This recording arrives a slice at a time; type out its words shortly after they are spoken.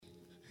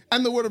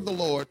And the word of the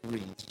Lord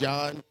reads,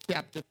 John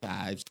chapter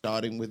 5,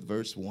 starting with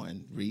verse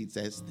 1, reads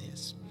as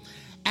this.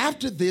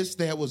 After this,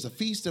 there was a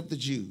feast of the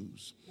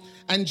Jews,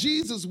 and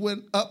Jesus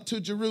went up to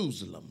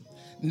Jerusalem.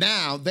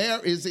 Now there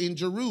is in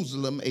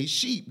Jerusalem a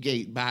sheep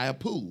gate by a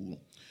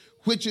pool,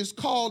 which is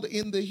called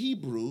in the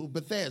Hebrew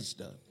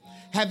Bethesda,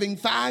 having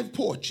 5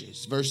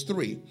 porches, verse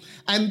 3.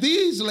 And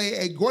these lay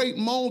a great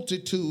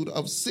multitude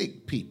of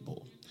sick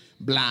people,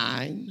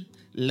 blind,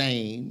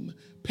 lame,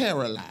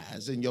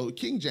 paralyzed. In your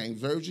King James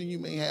Version, you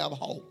may have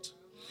halt,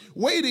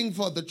 waiting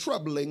for the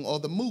troubling or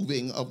the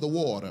moving of the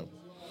water.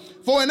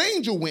 For an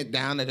angel went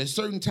down at a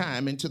certain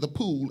time into the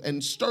pool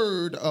and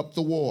stirred up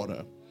the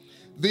water.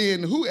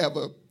 Then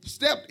whoever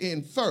stepped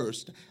in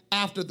first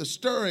after the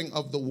stirring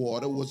of the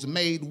water was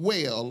made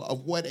well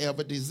of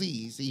whatever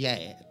disease he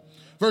had.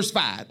 Verse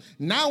 5,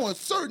 now a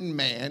certain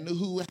man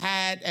who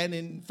had an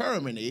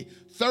infirmity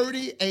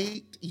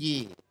 38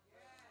 years.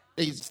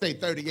 They used to say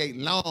 38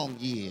 long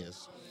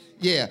years.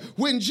 Yeah,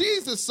 when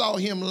Jesus saw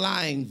him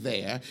lying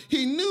there,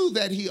 he knew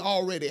that he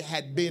already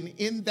had been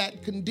in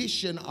that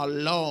condition a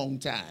long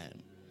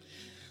time.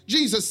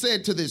 Jesus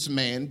said to this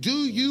man, do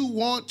you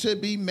want to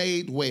be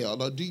made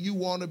well, or do you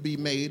want to be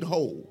made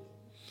whole?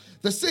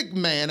 The sick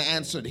man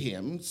answered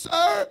him,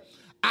 Sir,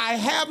 I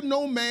have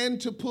no man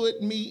to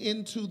put me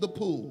into the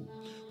pool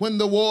when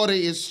the water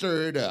is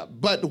stirred up.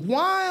 But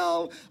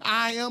while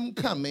I am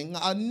coming,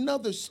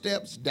 another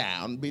steps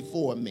down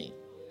before me.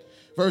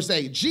 Verse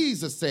 8,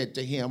 Jesus said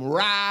to him,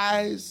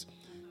 Rise,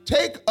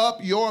 take up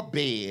your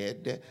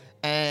bed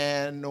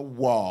and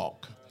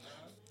walk.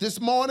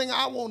 This morning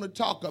I want to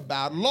talk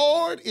about,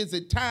 Lord, is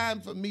it time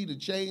for me to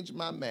change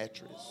my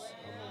mattress?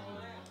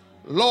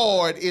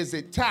 Lord, is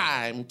it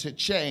time to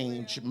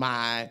change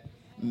my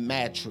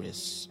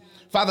mattress?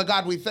 Father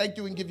God, we thank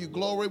you and give you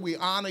glory. We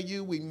honor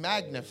you. We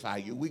magnify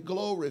you. We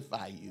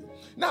glorify you.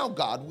 Now,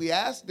 God, we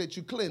ask that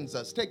you cleanse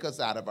us, take us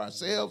out of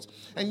ourselves,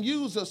 and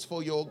use us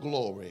for your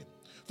glory.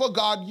 For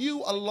God,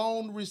 you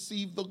alone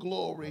receive the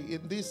glory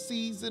in this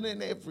season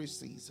and every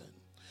season.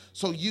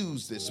 So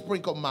use this.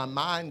 Sprinkle my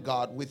mind,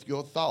 God, with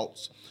your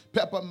thoughts.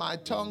 Pepper my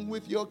tongue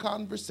with your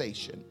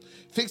conversation.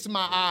 Fix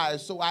my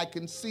eyes so I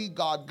can see,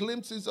 God,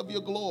 glimpses of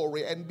your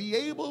glory and be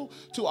able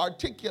to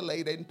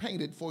articulate and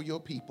paint it for your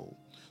people.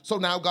 So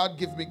now, God,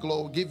 give me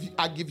glory.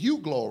 I give you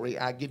glory,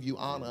 I give you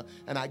honor,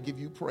 and I give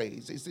you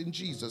praise. It's in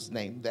Jesus'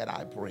 name that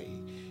I pray.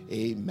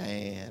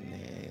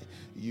 Amen.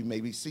 You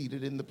may be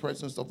seated in the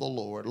presence of the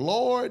Lord.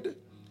 Lord,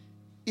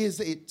 is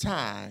it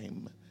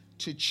time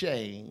to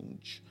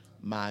change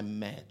my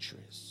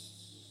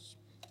mattress?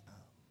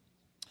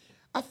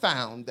 I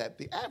found that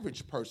the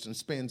average person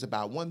spends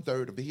about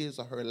 1/3 of his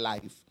or her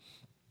life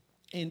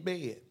in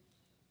bed.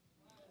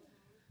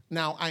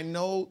 Now, I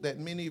know that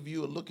many of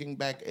you are looking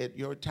back at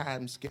your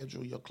time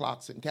schedule, your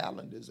clocks and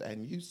calendars,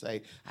 and you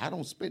say, I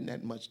don't spend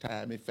that much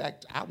time. In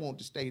fact, I want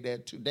to stay there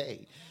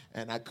today,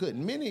 and I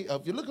couldn't. Many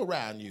of you, look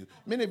around you,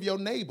 many of your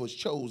neighbors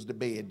chose the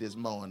bed this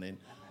morning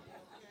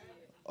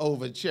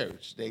over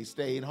church. They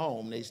stayed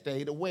home, they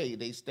stayed away,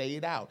 they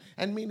stayed out,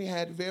 and many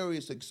had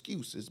various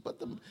excuses,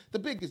 but the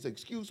biggest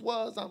excuse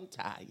was, I'm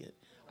tired.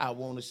 I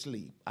want to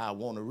sleep. I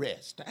want to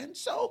rest. And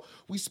so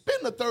we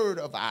spend 1/3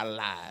 of our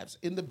lives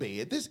in the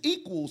bed. This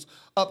equals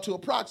up to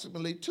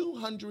approximately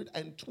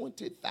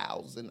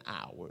 220,000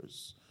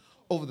 hours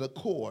over the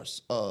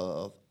course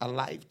of a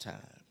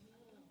lifetime.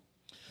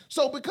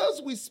 So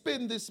because we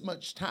spend this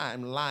much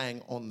time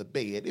lying on the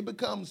bed, it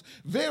becomes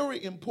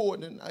very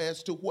important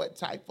as to what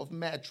type of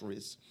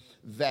mattress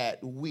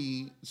that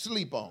we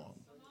sleep on.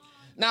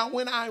 Now,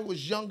 when I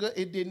was younger,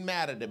 it didn't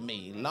matter to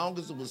me. Long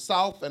as it was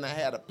soft and I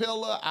had a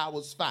pillow, I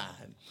was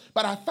fine.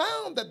 But I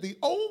found that the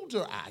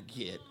older I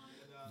get,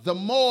 the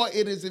more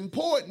it is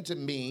important to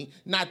me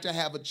not to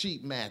have a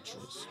cheap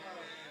mattress.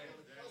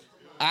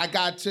 I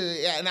got to,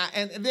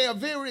 and they are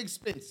very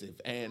expensive.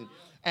 And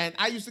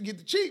I used to get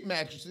the cheap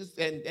mattresses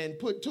and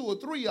put 2 or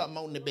 3 of them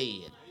on the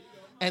bed.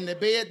 And the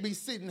bed be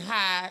sitting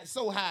high,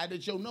 so high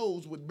that your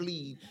nose would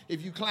bleed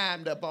if you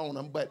climbed up on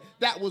them. But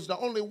that was the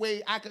only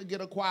way I could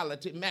get a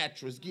quality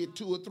mattress, get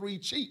 2 or 3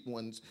 cheap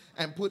ones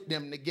and put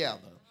them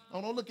together.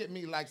 Oh, don't look at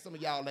me like some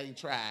of y'all ain't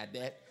tried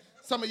that.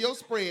 Some of your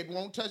spread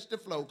won't touch the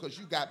floor because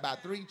you got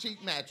about 3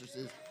 cheap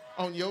mattresses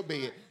on your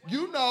bed.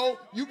 You know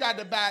you got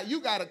a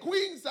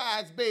queen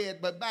size bed,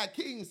 but buy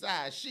king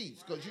size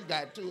sheets because you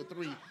got 2 or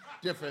 3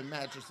 different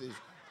mattresses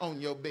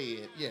on your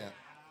bed. Yeah,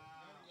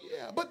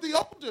 but the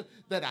older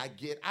that I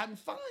get, I'm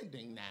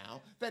finding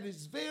now that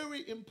it's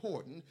very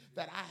important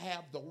that I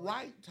have the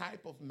right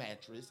type of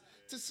mattress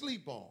to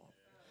sleep on.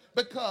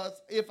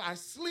 Because if I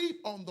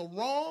sleep on the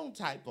wrong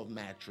type of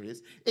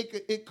mattress,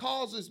 it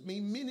causes me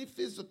many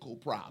physical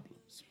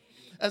problems.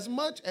 As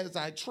much as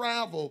I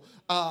travel,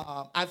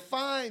 I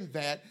find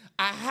that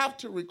I have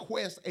to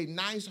request a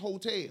nice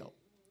hotel.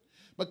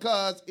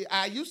 Because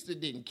I used to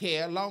didn't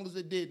care, as long as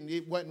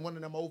it wasn't one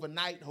of them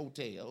overnight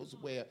hotels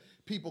where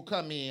people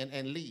come in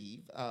and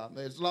leave,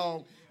 as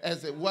long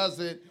as it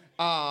wasn't,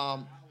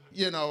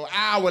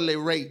 hourly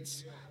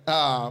rates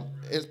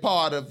As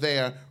part of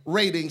their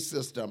rating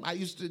system. I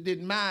used to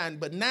didn't mind,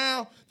 but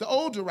now the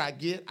older I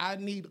get, I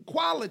need a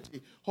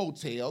quality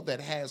hotel that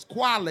has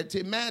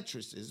quality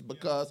mattresses,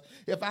 because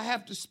if I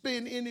have to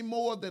spend any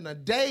more than a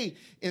day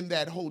in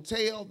that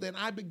hotel, then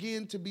I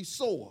begin to be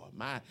sore.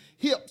 My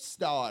hips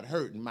start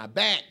hurting, my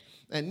back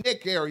and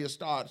neck area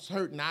starts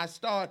hurting. I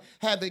start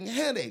having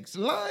headaches.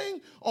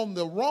 Lying on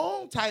the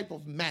wrong type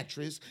of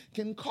mattress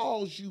can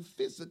cause you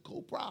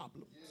physical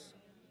problems.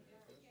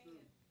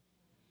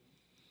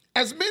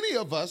 As many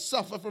of us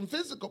suffer from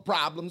physical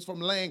problems from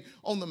laying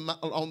on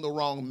the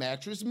wrong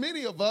mattress,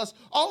 many of us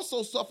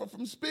also suffer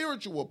from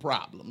spiritual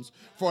problems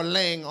for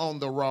laying on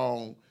the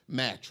wrong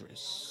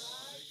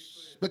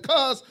mattress.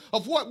 Because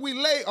of what we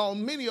lay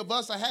on, many of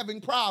us are having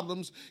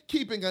problems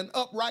keeping an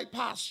upright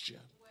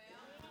posture.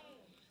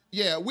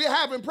 Yeah, we're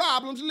having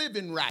problems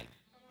living right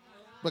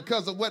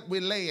because of what we're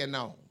laying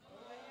on.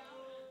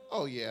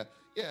 Oh, yeah.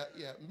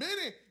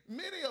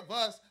 Many of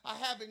us are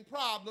having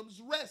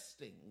problems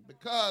resting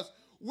because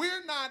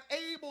we're not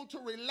able to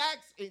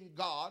relax in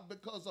God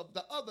because of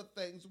the other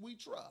things we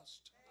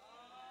trust.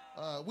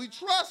 We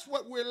trust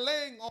what we're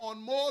laying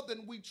on more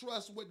than we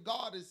trust what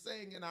God is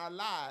saying in our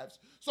lives.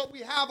 So we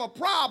have a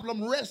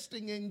problem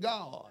resting in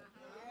God.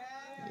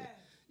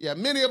 Yeah,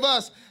 many of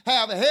us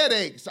have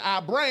headaches.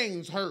 Our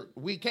brains hurt.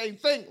 We can't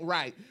think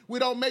right. We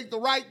don't make the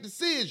right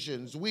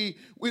decisions. We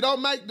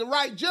don't make the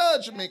right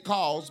judgment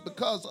calls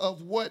because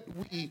of what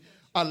we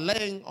are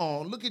laying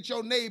on. Look at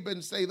your neighbor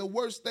and say, the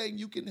worst thing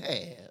you can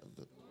have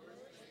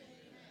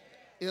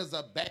is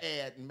a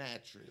bad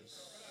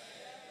mattress.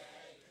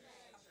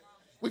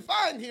 We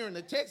find here in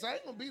the text, I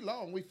ain't going to be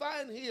long, we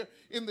find here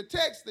in the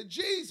text that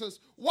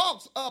Jesus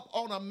walks up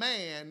on a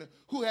man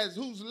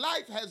whose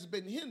life has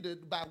been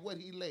hindered by what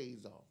he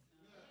lays on.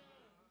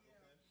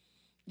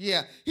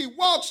 Yeah, he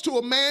walks to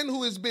a man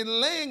who has been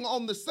laying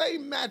on the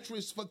same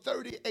mattress for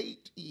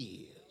 38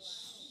 years.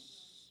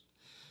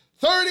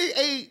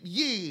 38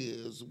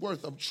 years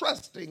worth of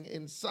trusting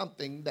in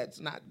something that's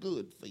not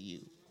good for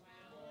you.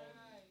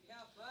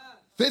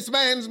 This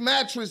man's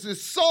mattress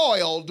is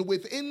soiled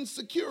with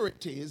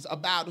insecurities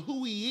about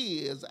who he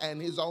is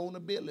and his own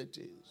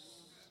abilities.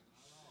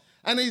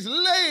 And he's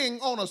laying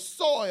on a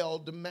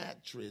soiled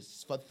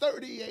mattress for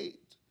 38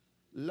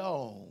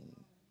 long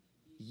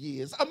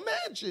years.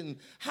 Imagine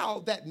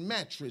how that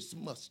mattress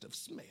must have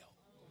smelled.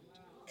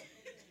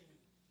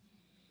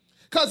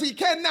 Because he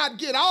cannot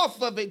get off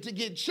of it to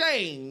get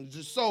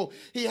changed. So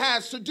he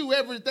has to do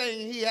everything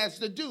he has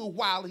to do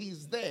while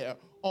he's there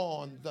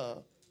on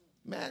the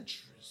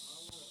mattress.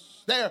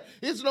 There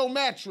is no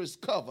mattress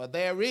cover.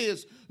 There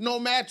is no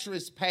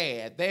mattress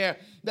pad. There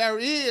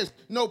is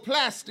no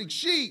plastic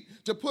sheet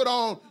to put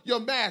on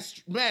your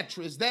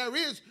mattress. There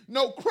is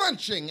no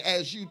crunching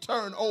as you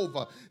turn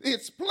over.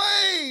 It's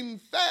plain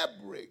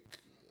fabric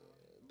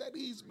that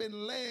he's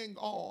been laying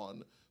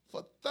on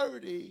for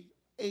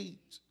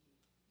 38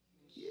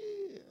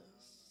 years.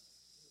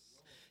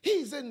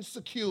 He's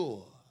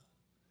insecure,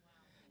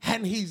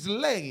 and he's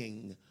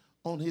laying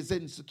on his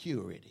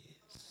insecurities.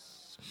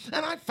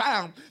 And I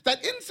found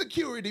that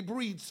insecurity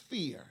breeds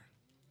fear,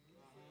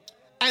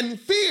 and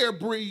fear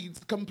breeds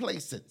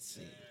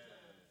complacency.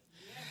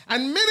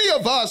 And many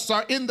of us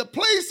are in the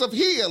place of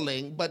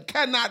healing but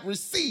cannot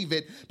receive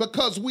it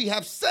because we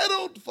have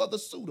settled for the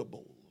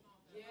suitable.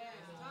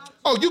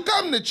 Oh, you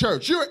come to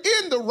church, you're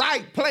in the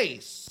right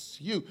place.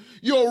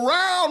 You're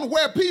around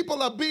where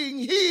people are being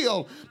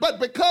healed,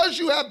 but because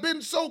you have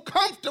been so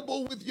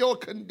comfortable with your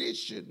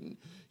condition,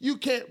 you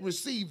can't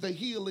receive the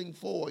healing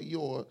for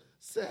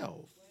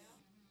yourself.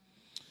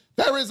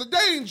 There is a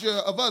danger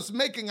of us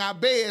making our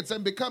beds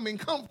and becoming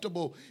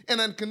comfortable in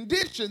a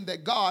condition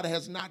that God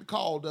has not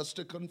called us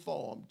to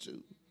conform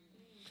to.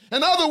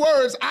 In other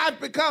words,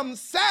 I've become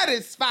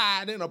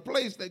satisfied in a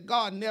place that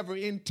God never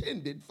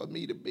intended for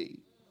me to be.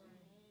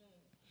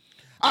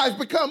 I've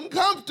become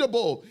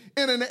comfortable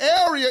in an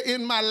area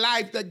in my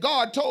life that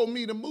God told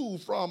me to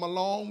move from a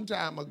long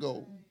time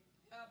ago.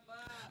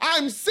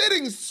 I'm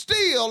sitting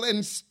still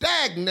and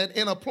stagnant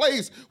in a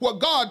place where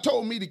God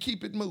told me to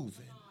keep it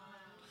moving.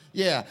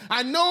 Yeah,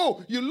 I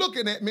know you're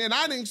looking at me, and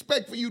I didn't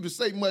expect for you to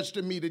say much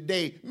to me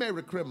today.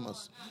 Merry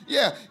Christmas.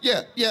 Yeah.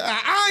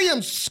 I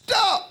am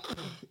stuck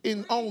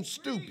on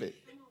stupid.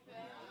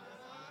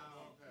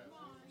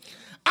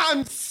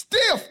 I'm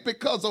stiff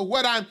because of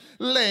what I'm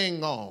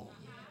laying on.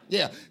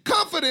 Yeah,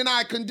 comfort in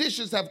our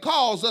conditions have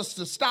caused us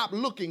to stop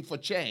looking for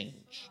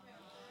change.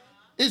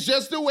 It's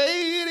just the way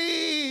it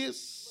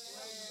is.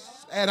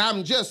 And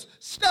I'm just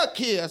stuck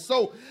here.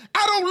 So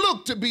I don't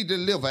look to be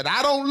delivered.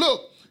 I don't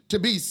look to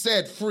be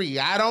set free.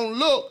 I don't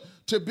look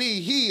to be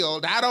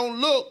healed. I don't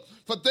look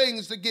for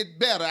things to get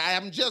better. I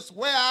am just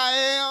where I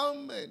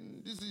am,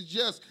 and this is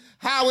just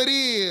how it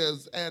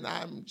is, and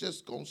I'm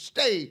just going to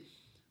stay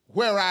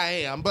where I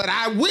am. But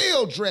I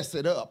will dress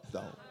it up,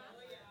 though.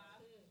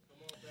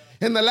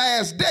 In the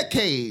last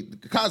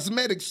decade,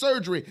 cosmetic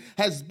surgery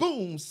has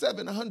boomed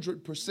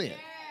 700%.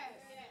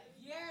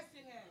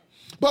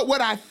 But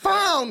what I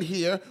found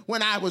here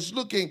when I was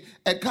looking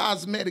at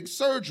cosmetic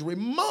surgery,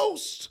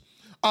 most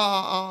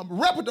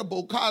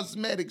reputable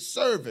cosmetic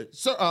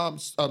surgeons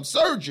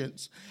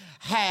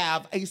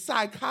have a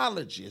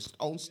psychologist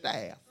on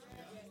staff.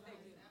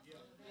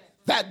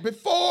 That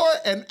before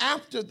and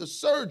after the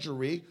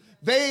surgery,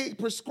 they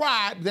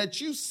prescribe that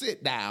you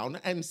sit down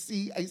and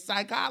see a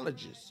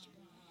psychologist.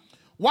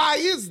 Why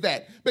is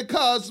that?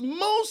 Because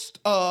most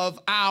of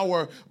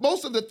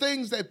the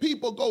things that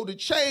people go to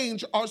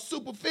change are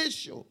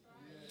superficial.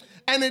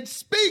 And it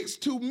speaks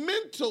to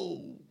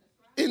mental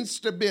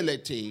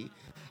instability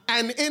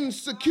and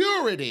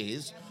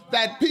insecurities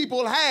that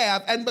people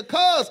have. And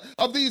because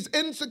of these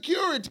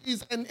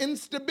insecurities and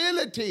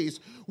instabilities,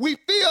 we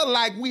feel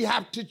like we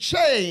have to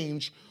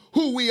change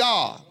who we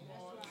are.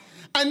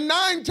 And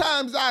 9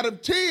 times out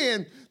of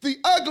 10, the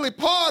ugly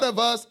part of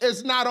us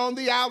is not on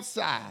the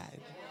outside.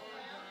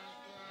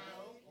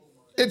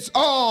 It's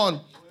on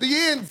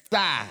the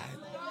inside.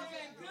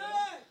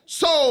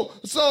 So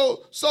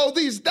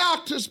these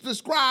doctors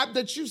prescribe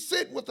that you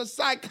sit with a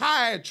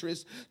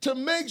psychiatrist to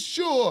make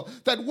sure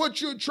that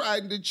what you're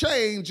trying to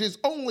change is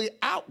only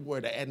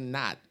outward and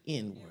not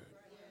inward.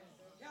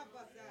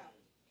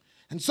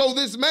 And so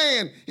this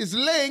man is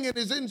laying in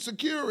his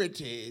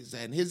insecurities,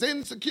 and his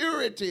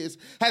insecurities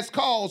has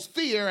caused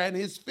fear, and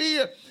his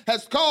fear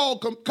has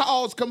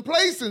caused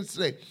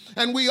complacency.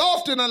 And we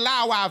often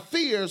allow our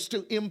fears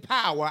to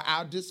empower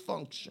our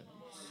dysfunctions.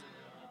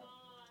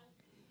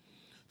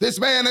 This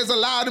man has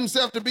allowed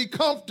himself to be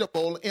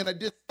comfortable in a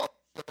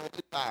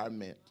dysfunctional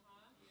environment.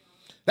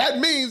 That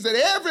means that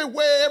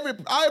everywhere,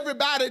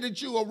 everybody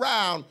that you're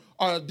around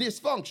are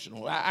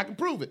dysfunctional. I can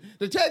prove it.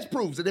 The text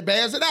proves it. It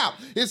bears it out.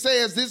 It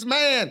says this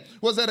man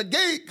was at a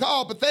gate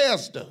called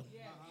Bethesda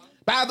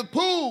by the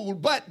pool,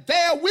 but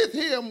there with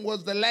him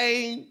was the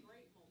lame,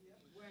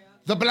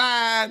 the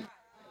blind,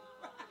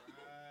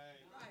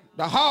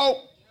 the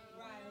halt,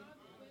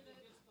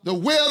 the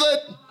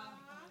withered,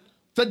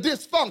 the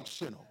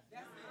dysfunctional.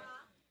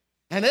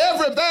 And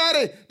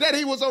everybody that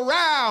he was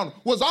around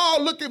was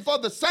all looking for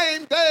the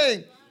same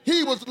thing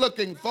he was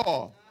looking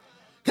for.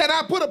 Can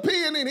I put a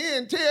pin in here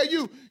and tell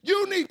you,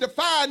 you need to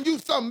find you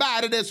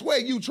somebody that's where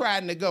you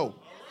trying to go.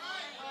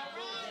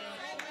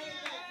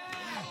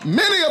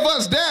 Many of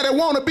us, daddy,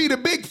 want to be the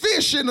big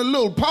fish in the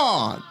little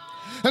pond.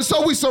 And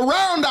so we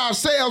surround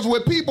ourselves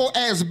with people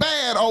as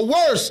bad or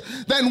worse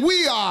than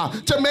we are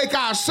to make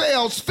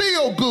ourselves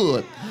feel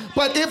good.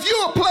 But if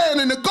you're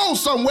planning to go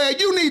somewhere,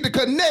 you need to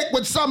connect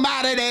with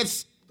somebody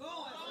that's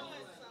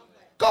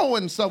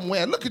going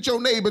somewhere. Look at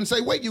your neighbor and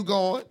say, where you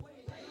going?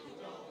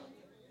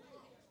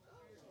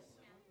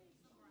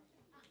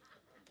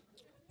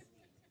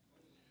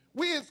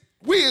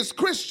 We as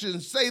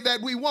Christians say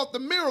that we want the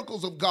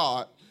miracles of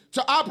God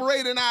to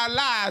operate in our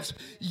lives,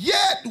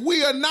 yet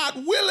we are not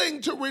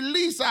willing to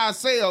release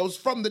ourselves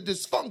from the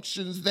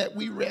dysfunctions that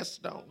we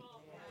rest on.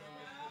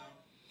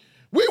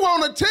 We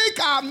want to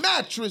take our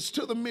mattress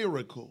to the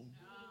miracle.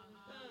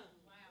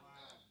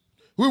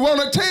 We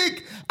want to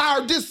take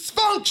our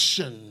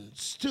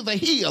dysfunctions to the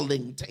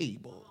healing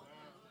table.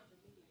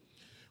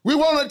 We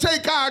want to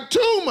take our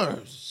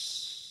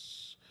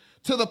tumors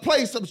to the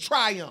place of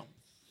triumph.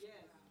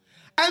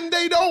 And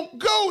they don't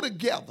go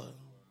together.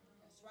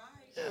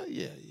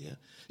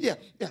 Yeah.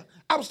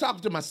 I was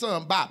talking to my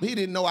son, Bob. He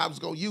didn't know I was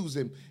going to use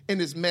him in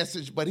this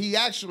message, but he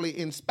actually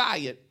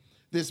inspired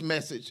this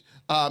message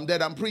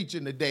that I'm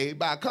preaching today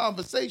by a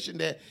conversation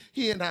that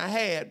he and I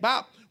had.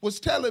 Bob was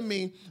telling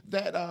me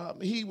that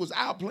he was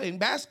out playing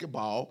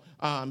basketball.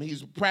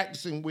 He's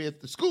practicing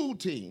with the school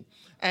team.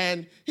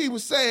 And he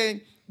was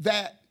saying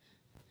that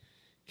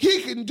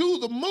he can do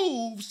the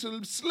moves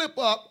to slip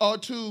up or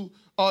to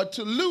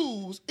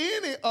lose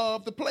any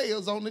of the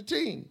players on the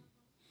team.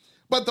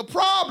 But the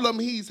problem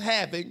he's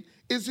having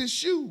is his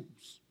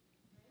shoes.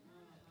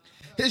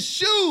 His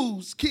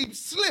shoes keep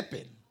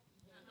slipping.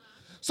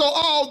 So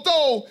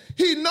although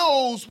he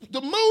knows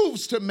the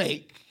moves to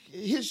make,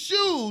 his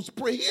shoes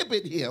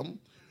prohibit him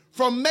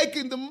from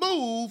making the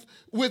move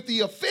with the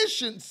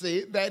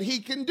efficiency that he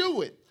can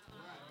do it.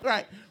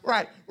 Right.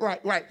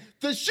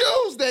 The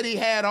shoes that he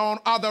had on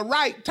are the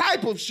right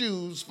type of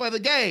shoes for the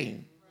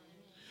game.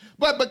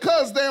 But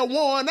because they're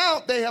worn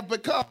out, they have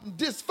become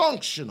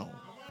dysfunctional.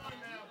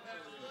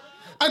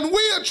 And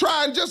we are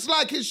trying, just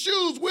like his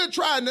shoes, we're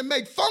trying to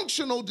make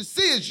functional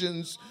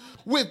decisions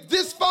with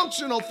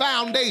dysfunctional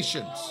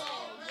foundations.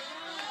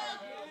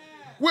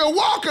 We're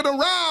walking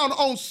around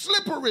on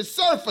slippery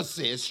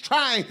surfaces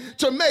trying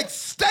to make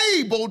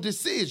stable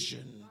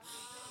decisions.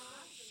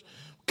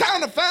 What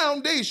kind of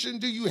foundation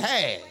do you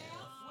have?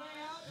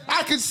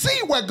 I can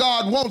see where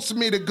God wants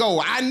me to go.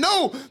 I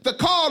know the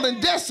call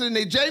and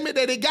destiny, Jamie,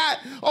 that he got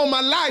on my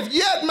life,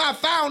 yet my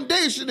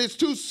foundation is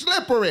too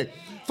slippery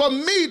for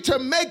me to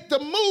make the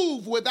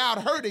move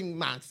without hurting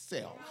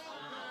myself.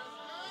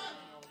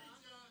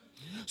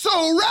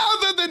 So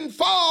rather than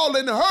fall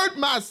and hurt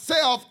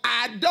myself,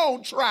 I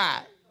don't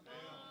try.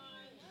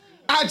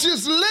 I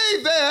just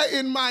lay there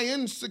in my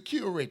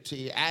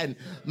insecurity and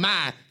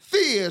my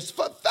fears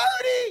for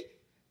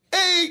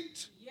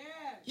 38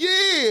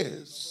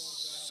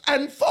 years.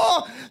 And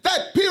for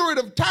that period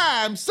of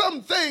time,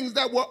 some things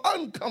that were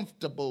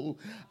uncomfortable,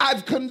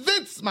 I've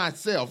convinced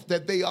myself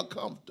that they are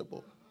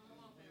comfortable.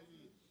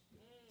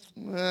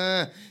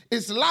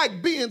 It's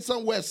like being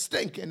somewhere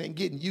stinking and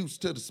getting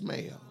used to the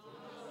smell.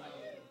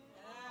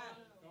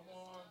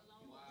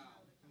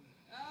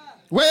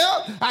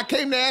 Well, I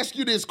came to ask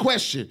you this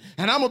question,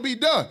 and I'm going to be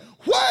done.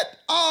 What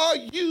are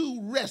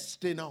you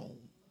resting on?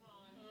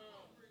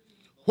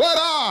 What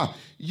are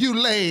you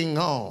laying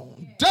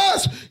on?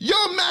 Does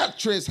your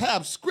mattress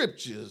have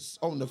scriptures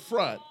on the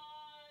front?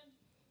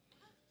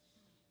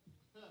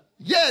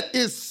 Yet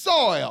it's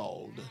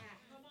soiled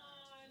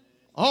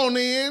on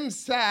the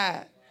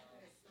inside.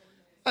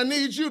 I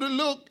need you to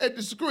look at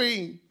the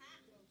screen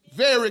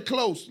very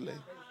closely.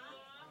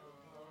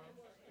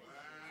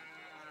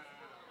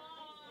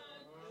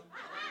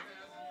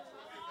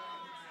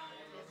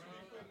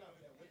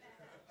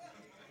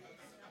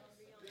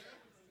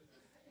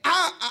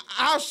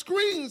 Our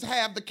screens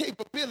have the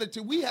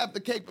capability, we have the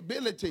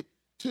capability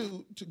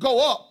to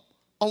go up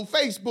on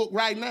Facebook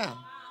right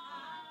now.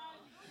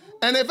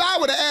 And if I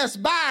were to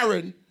ask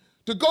Byron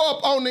to go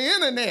up on the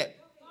internet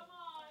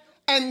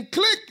and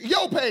click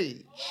your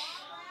page,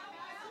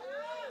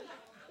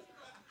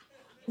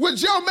 would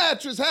your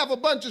mattress have a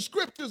bunch of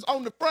scriptures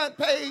on the front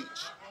page?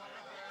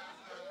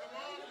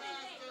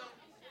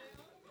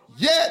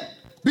 Yet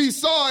be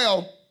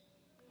soiled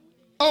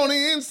on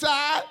the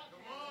inside?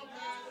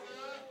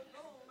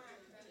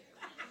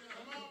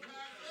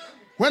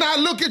 When I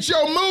look at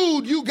your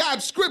mood, you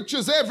got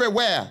scriptures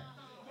everywhere.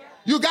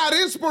 You got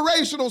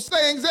inspirational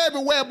sayings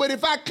everywhere. But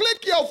if I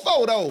click your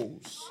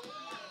photos,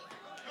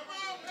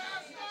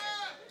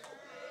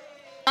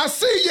 I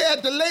see you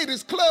at the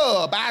latest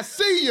club. I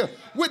see you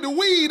with the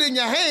weed in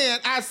your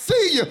hand. I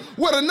see you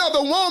with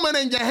another woman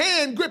in your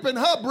hand gripping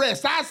her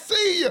breast. I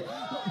see you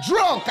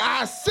drunk.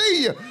 I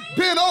see you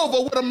bent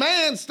over with a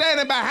man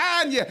standing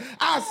behind you.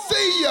 I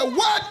see you.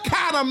 What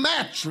kind of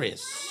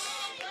mattress?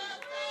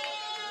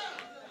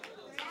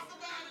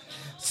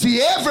 See,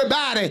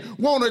 everybody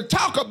want to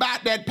talk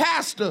about that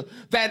pastor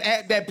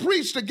that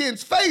preached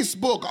against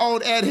Facebook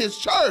at his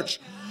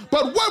church.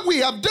 But what we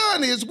have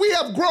done is we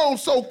have grown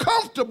so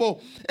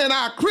comfortable in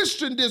our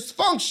Christian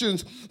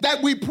dysfunctions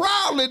that we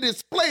proudly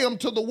display them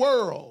to the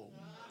world.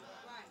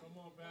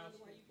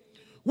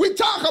 We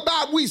talk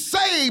about we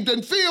saved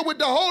and filled with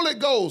the Holy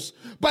Ghost,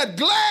 but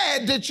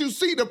glad that you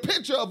see the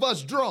picture of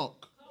us drunk.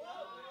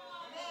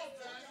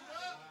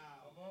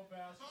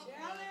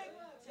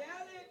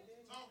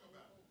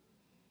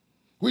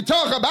 We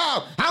talk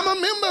about, I'm a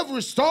member of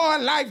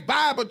Restoring Life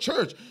Bible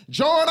Church.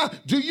 Jordan,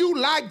 do you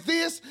like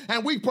this?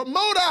 And we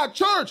promote our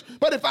church,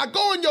 but if I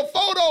go in your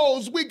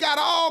photos, we got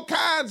all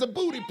kinds of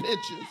booty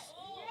pictures.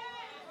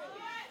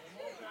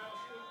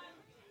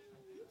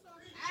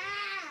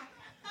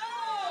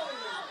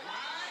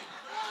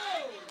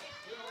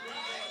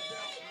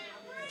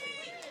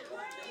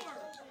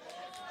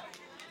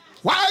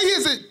 Why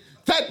is it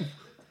that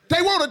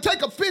they want to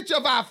take a picture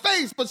of our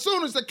face, but as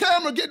soon as the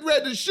camera get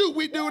ready to shoot,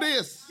 we do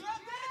this?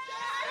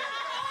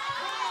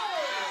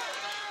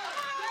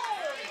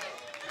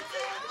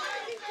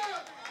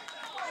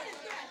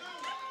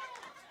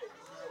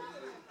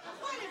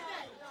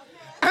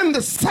 And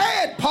the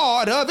sad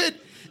part of it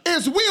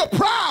is we're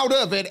proud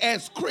of it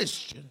as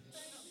Christians.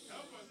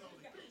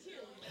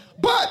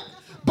 But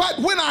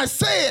when I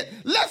said,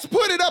 let's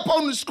put it up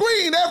on the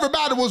screen,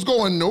 everybody was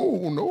going,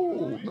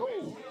 no.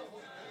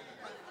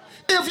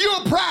 If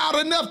you're proud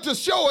enough to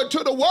show it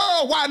to the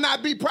world, why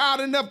not be proud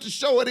enough to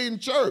show it in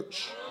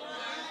church?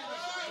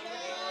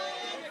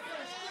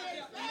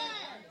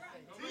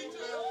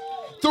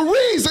 The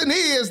reason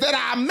is that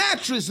our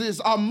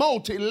mattresses are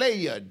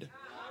multi-layered.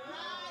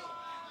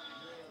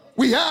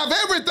 We have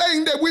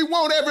everything that we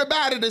want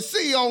everybody to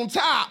see on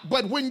top,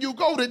 but when you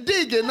go to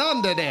digging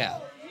under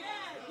there,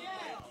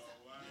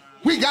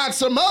 we got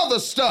some other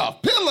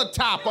stuff, pillow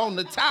top on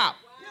the top.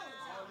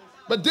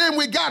 But then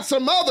we got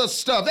some other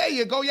stuff. There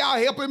you go,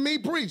 y'all helping me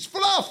preach.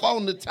 Fluff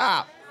on the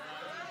top.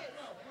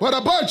 But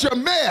a bunch of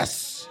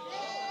mess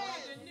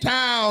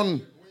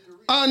down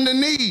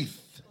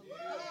underneath.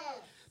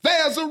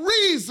 There's a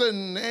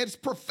reason, it's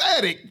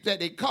prophetic, that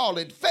they call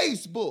it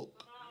Facebook.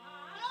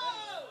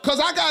 Because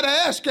I got to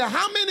ask you,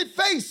 how many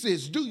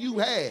faces do you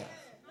have?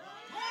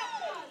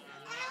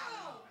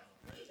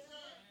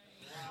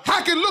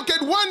 I can look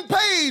at one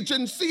page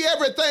and see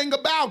everything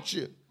about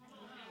you.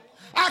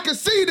 I can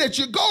see that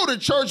you go to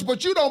church,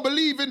 but you don't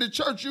believe in the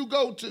church you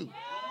go to.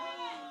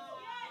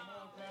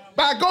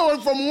 By going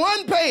from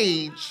one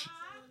page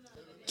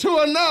to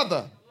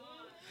another.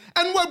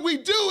 And what we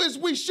do is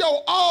we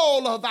show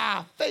all of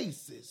our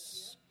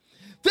faces.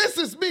 This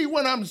is me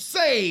when I'm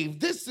saved.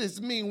 This is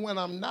me when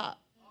I'm not.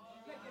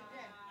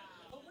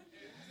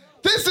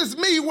 This is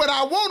me when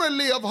I want to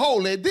live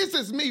holy. This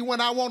is me when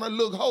I want to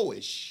look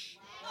hoish.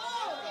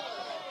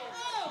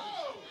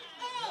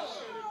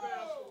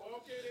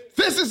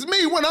 This is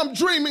me when I'm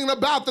dreaming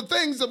about the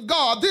things of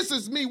God. This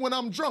is me when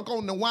I'm drunk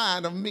on the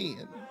wine of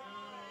men.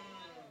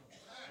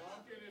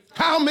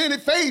 How many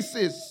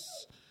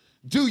faces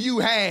do you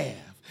have?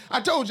 I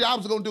told you I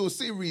was going to do a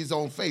series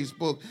on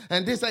Facebook,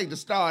 and this ain't the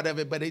start of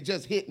it, but it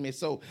just hit me,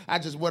 so I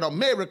just went on.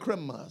 Merry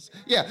Christmas.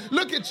 Yeah,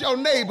 look at your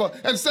neighbor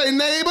and say,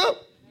 neighbor,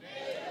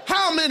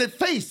 how many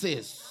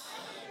faces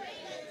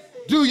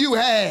do you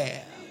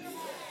have?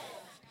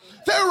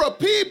 There are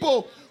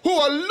people who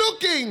are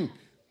looking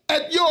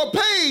at your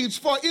page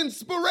for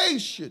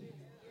inspiration,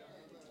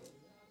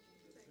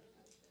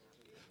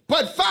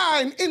 but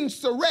find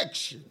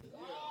insurrection.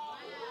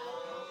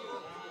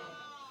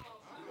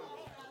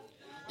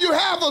 You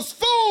have us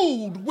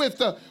fooled with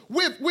the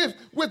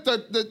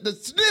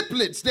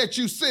snippets that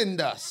you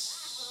send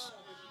us.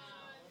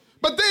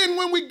 But then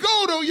when we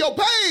go to your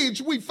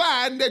page, we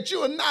find that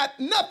you are not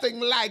nothing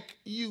like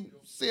you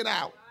sent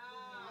out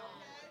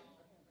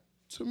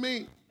to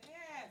me.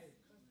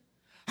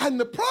 And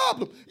the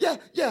problem,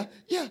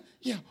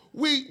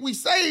 we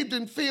saved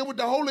and filled with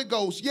the Holy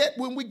Ghost, yet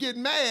when we get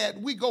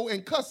mad, we go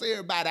and cuss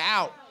everybody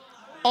out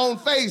on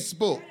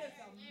Facebook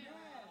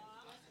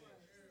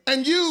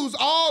and use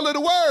all of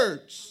the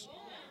words.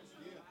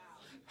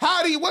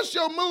 What's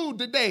your mood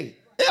today?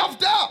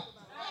 Effed up.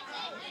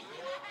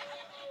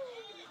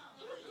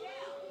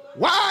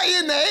 Why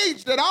in the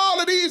H that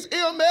all of these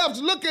MFs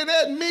looking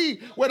at me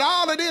with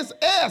all of this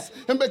S,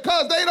 and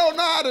because they don't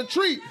know how to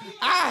treat,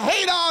 I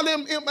hate all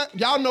them MFs.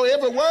 Y'all know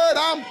every word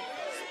I'm...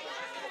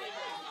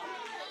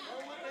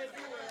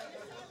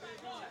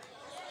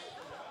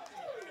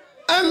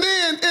 And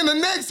then in the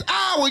next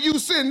hour you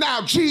send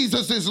out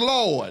Jesus is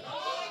Lord.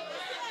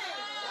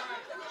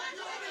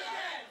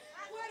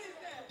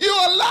 You're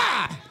a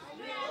lie.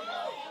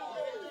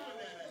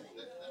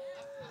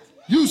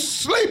 You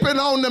sleeping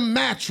on the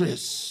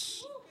mattress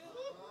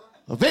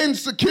of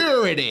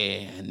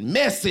insecurity and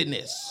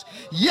messiness.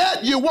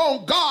 Yet you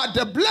want God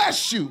to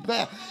bless you.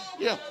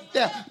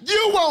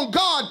 You want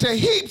God to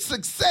heap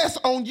success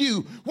on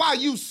you while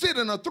you sit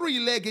in a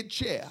three-legged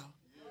chair.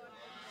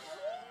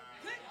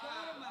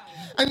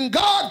 And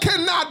God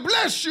cannot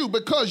bless you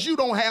because you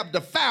don't have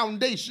the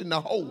foundation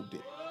to hold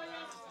it.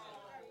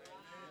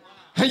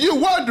 And you're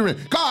wondering,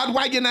 God,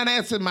 why you're not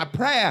answering my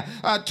prayer?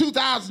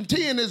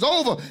 2010 is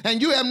over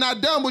and you have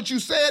not done what you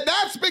said.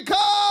 That's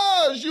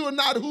because you are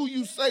not who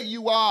you say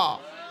you are.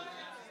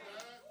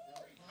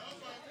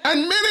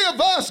 And many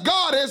of us,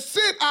 God has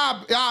sent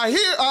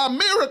our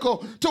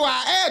miracle to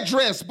our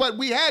address, but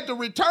we had to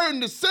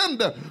return the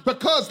sender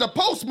because the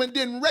postman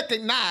didn't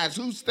recognize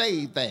who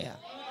stayed there.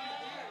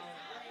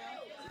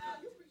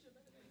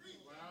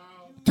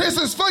 This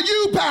is for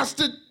you,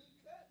 Pastor.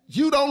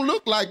 You don't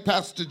look like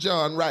Pastor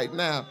John right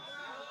now.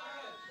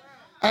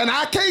 And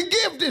I can't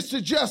give this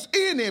to just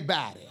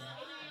anybody.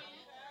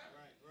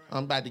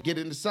 I'm about to get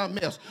into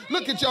something else.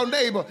 Look at your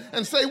neighbor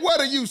and say,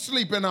 what are you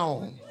sleeping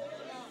on?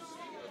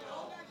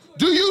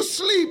 Do you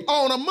sleep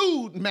on a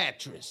mood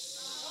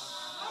mattress?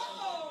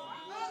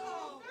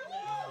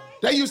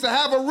 They used to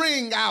have a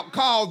ring out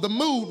called the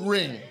mood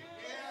ring.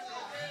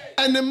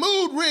 And the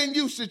mood ring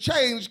used to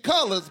change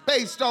colors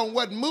based on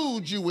what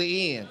mood you were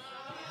in.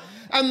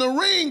 And the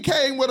ring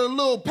came with a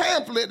little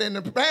pamphlet, and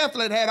the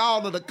pamphlet had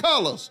all of the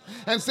colors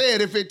and said,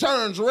 if it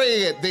turns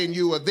red, then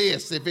you are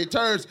this. If it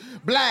turns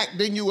black,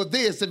 then you are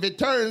this. If it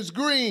turns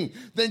green,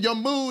 then your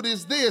mood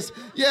is this.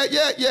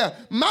 Yeah.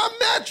 My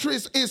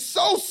mattress is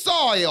so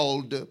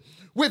soiled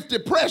with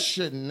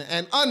depression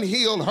and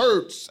unhealed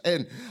hurts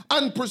and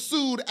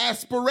unpursued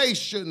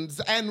aspirations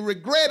and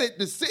regretted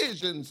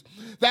decisions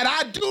that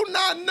I do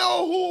not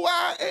know who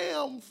I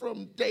am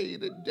from day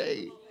to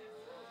day.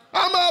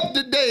 I'm up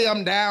today,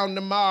 I'm down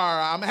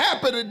tomorrow. I'm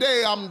happy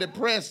today, I'm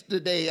depressed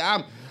today.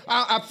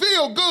 I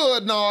feel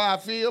good, no, I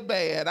feel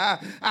bad.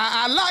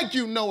 I like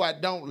you, no, I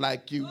don't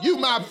like you. You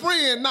my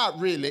friend, not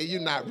really.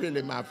 You're not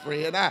really my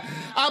friend.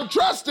 I'm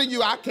trusting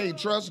you, I can't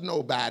trust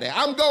nobody.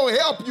 I'm going to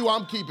help you,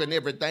 I'm keeping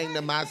everything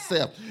to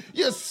myself.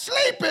 You're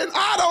sleeping,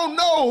 I don't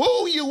know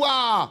who you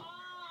are.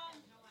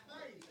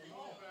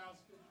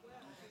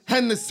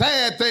 And the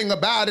sad thing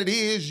about it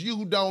is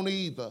you don't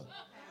either.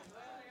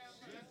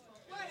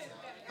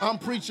 I'm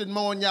preaching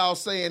more than y'all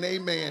saying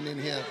amen in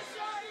here.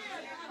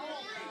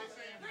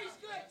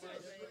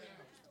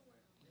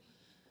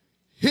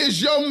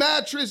 Here's your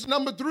mattress,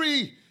 number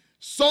 3,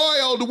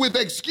 soiled with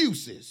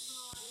excuses.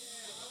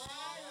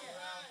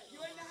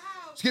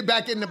 Let's get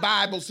back in the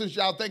Bible since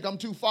y'all think I'm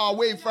too far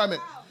away from it.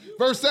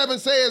 Verse 7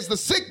 says, the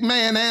sick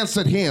man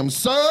answered him,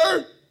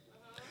 Sir,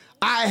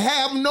 I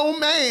have no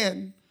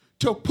man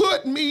to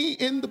put me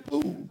in the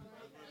pool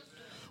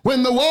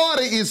when the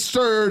water is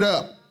stirred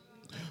up.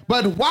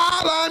 But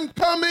while I'm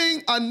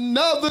coming,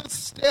 another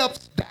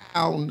steps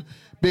down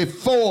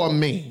before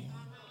me.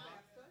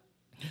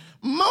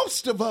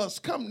 Most of us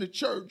come to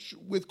church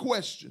with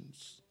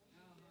questions,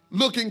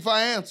 looking for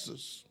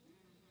answers.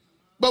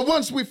 But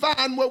once we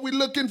find what we're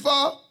looking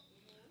for,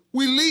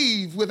 we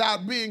leave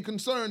without being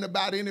concerned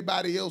about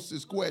anybody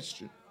else's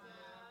question.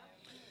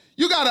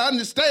 You got to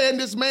understand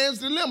this man's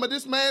dilemma.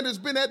 This man has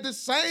been at this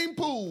same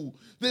pool,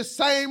 this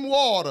same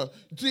water,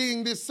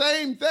 doing this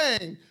same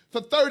thing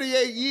for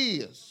 38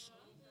 years.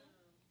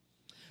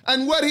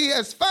 And what he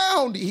has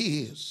found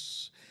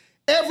is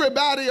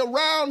everybody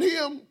around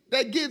him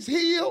that gets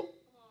healed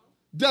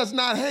does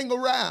not hang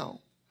around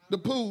the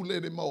pool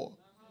anymore.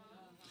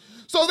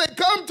 So they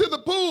come to the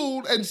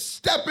pool and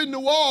step in the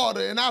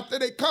water, and after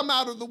they come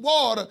out of the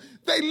water,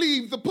 they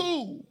leave the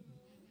pool.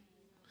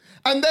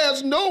 And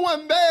there's no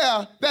one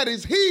there that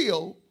is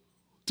healed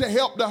to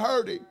help the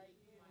hurting.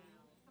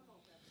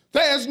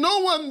 There's no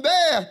one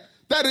there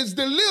that is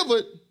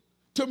delivered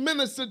to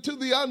minister to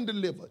the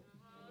undelivered.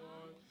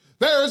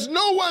 There is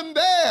no one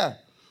there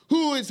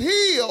who is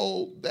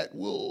healed that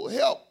will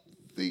help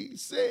the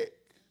sick.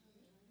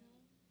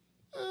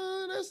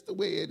 That's the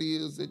way it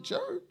is at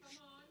church.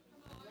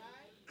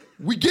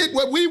 We get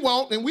what we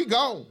want and we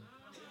gone.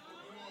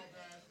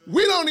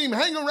 We don't even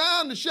hang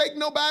around to shake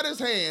nobody's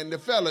hand, to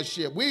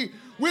fellowship. We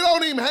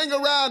don't even hang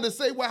around to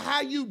say, well,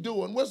 how you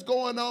doing? What's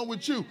going on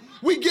with you?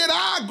 We get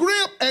our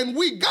grip and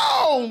we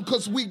gone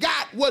because we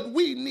got what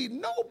we need.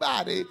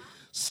 Nobody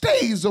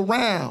stays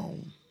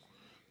around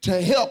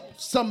to help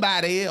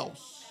somebody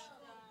else.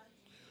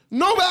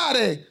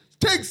 Nobody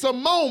takes a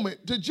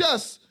moment to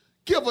just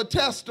give a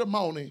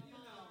testimony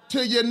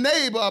to your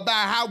neighbor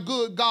about how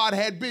good God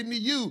had been to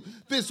you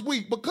this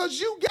week, because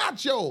you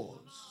got yours.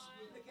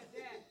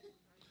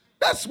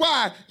 That's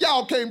why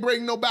y'all can't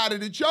bring nobody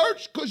to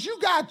church, because you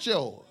got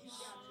yours.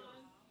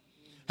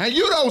 And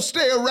you don't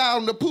stay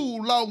around the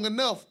pool long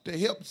enough to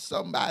help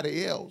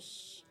somebody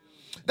else.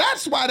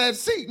 That's why that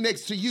seat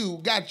next to you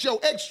got your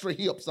extra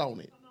hips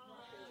on it.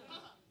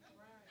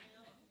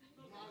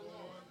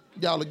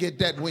 Y'all will get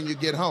that when you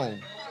get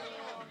home.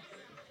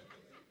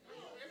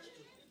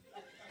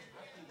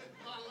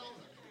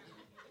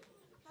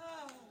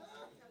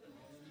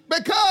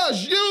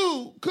 Because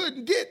you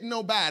couldn't get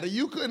nobody,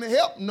 you couldn't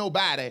help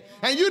nobody,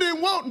 and you didn't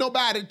want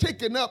nobody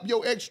taking up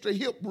your extra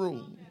hip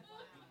room.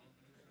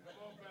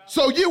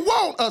 So you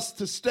want us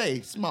to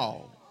stay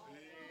small.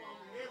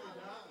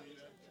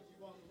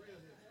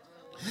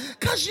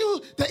 Because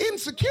the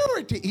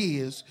insecurity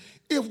is,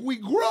 if we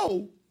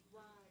grow,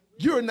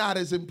 you're not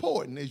as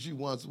important as you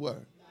once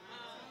were.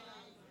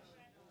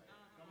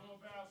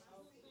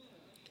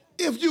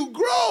 If you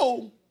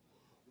grow,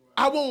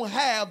 I won't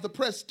have the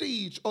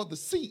prestige or the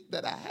seat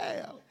that I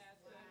have.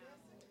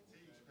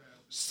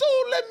 So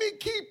let me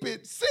keep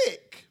it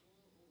sick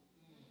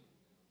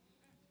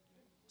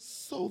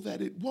so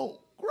that it won't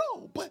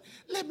grow. But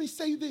let me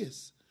say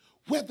this,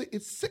 whether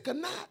it's sick or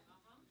not,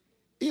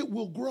 it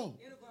will grow.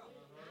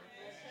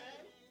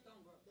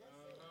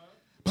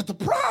 But the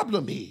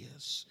problem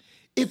is,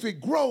 if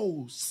it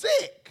grows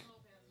sick,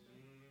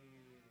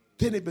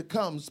 then it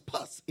becomes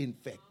pus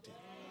infected.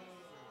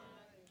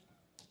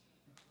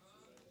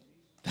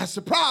 That's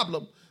the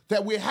problem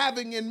that we're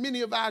having in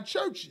many of our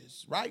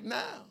churches right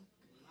now.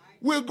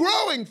 We're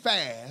growing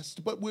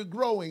fast, but we're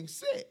growing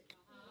sick.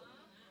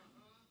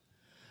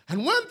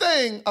 And one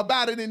thing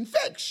about an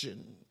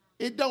infection,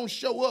 it don't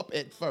show up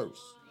at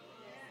first.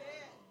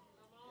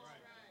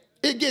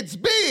 It gets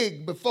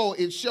big before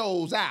it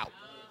shows out.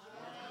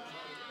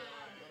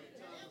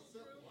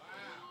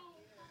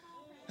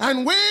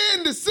 And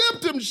when the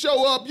symptoms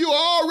show up, you're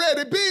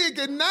already big,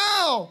 and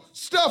now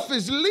stuff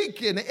is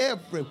leaking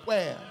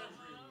everywhere.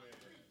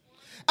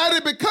 And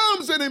it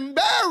becomes an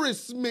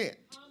embarrassment.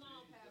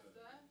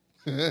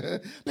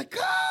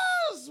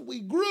 Because we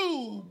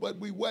grew, but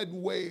we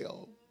wasn't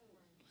well.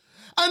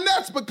 And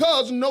that's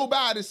because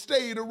nobody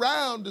stayed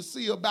around to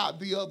see about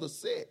the other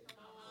sick.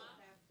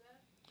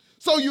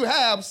 So you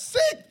have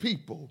sick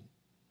people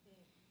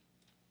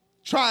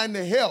trying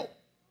to help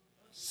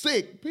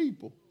sick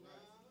people.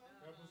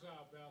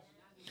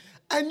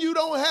 And you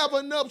don't have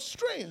enough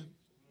strength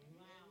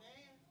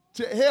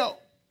to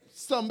help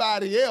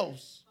somebody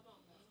else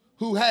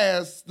who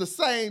has the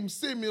same,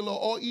 similar,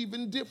 or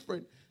even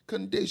different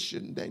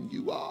condition than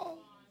you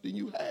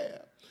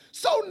have.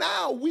 So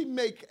now we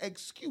make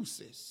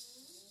excuses.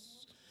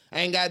 I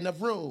ain't got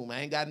enough room.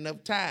 I ain't got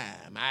enough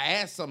time. I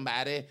asked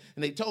somebody,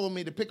 and they told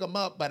me to pick them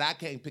up, but I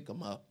can't pick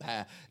them up.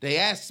 They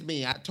asked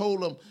me. I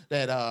told them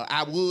that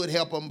I would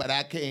help them, but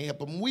I can't help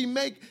them. We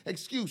make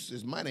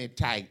excuses. Money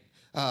tight.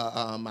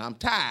 I'm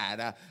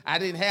tired. I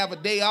didn't have a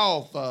day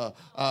off.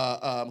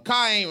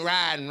 Car ain't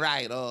riding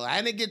right.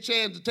 I didn't get a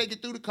chance to take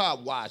it through the car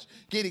wash,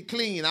 get it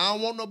clean. I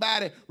don't want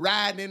nobody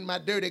riding in my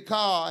dirty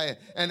car.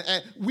 And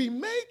we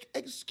make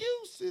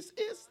excuses.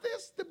 Is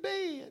this the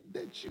bed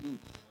that you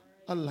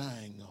are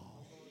lying on?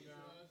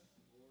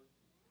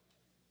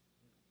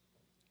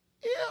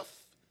 If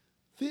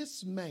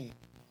this man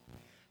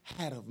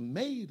had have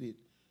made it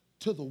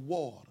to the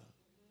water,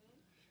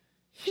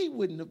 he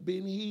wouldn't have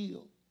been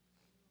healed.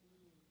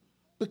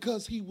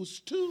 Because he was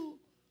too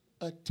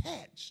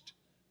attached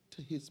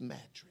to his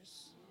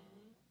mattress.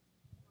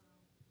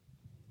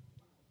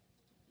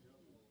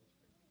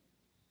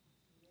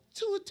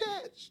 Too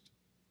attached.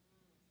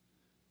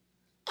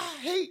 I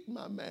hate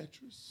my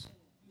mattress.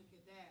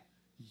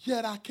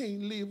 Yet I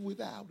can't live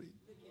without it.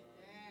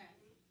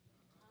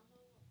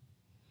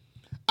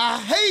 I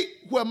hate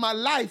where my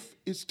life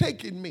is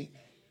taking me.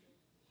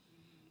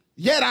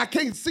 Yet I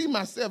can't see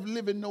myself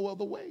living no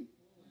other way.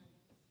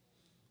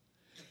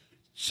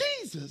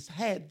 Jesus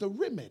had the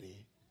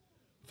remedy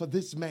for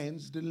this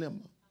man's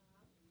dilemma.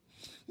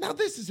 Now,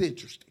 this is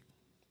interesting.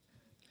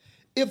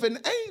 If an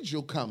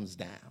angel comes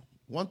down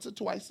once or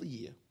twice a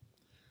year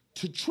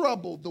to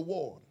trouble the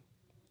water,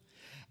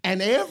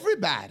 and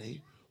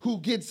everybody who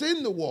gets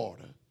in the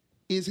water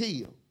is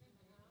healed,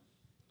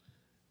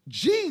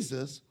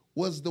 Jesus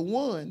was the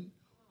one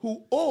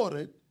who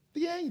ordered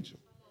the angel.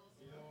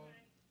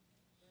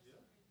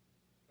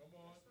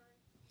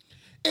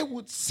 It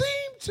would seem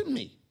to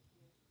me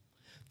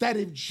that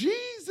if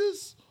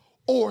Jesus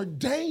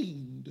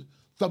ordained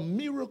the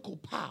miracle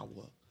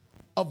power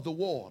of the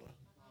water,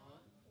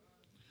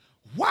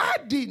 why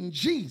didn't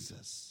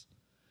Jesus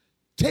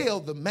tell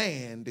the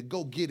man to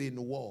go get in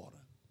the water?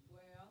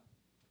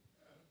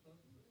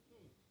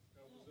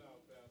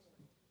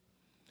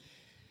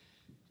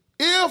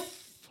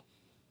 If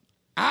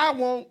I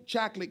want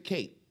chocolate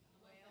cake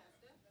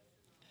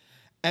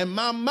and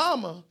my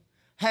mama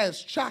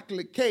has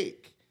chocolate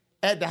cake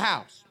at the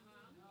house,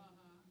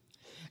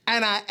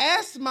 and I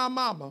ask my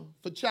mama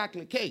for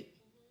chocolate cake,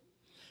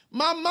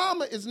 my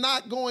mama is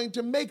not going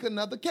to make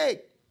another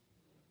cake.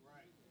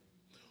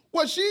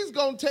 What she's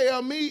going to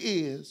tell me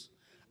is,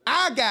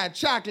 I got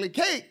chocolate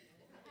cake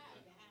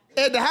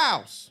at the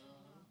house.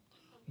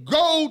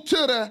 Go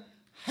to the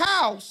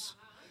house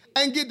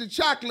and get the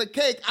chocolate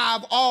cake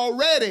I've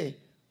already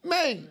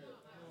made.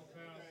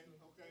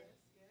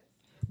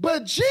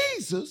 But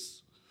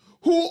Jesus,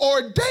 who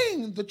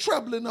ordained the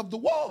troubling of the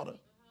water,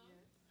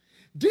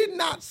 did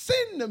not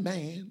send the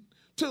man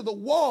to the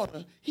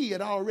water he had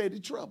already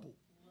troubled.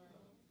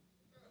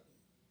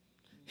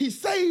 He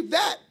saved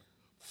that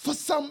for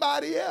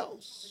somebody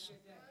else.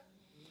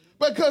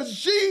 Because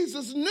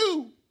Jesus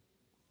knew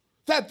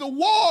that the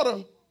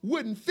water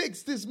wouldn't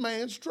fix this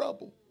man's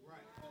trouble.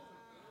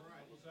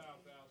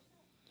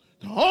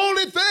 The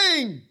only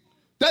thing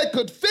that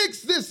could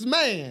fix this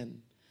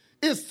man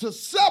is to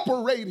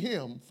separate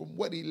him from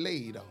what he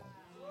laid on.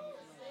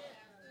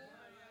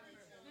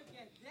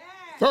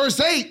 Verse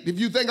 8, if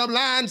you think I'm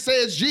lying,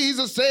 says,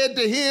 Jesus said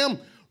to him,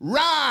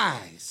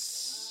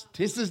 rise.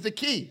 This is the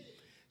key.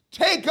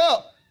 Take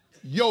up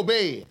your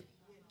bed.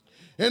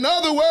 In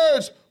other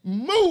words,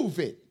 move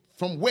it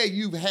from where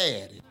you've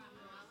had it.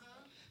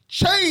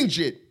 Change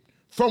it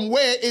from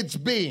where it's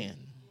been.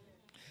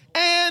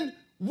 And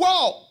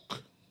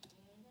walk.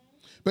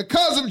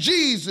 Because of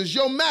Jesus,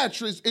 your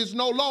mattress is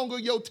no longer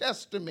your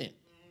testament,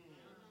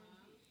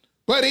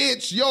 but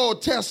it's your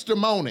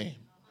testimony.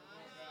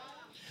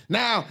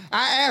 Now,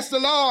 I asked the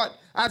Lord,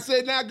 I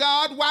said, now,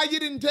 God, why you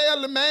didn't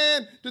tell the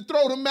man to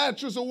throw the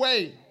mattress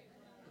away?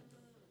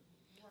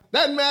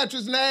 That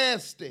mattress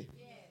nasty.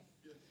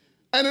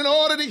 And in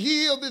order to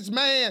heal this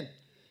man,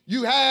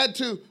 you had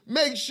to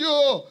make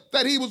sure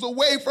that he was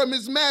away from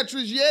his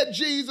mattress. Yet,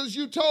 Jesus,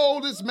 you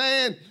told this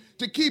man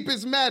to keep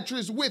his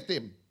mattress with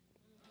him,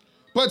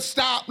 but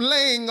stop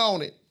laying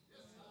on it.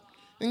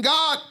 And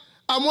God,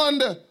 I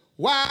wonder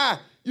why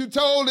you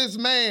told this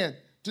man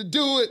to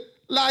do it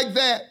like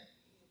that.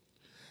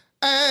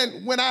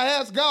 And when I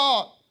asked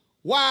God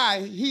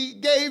why, he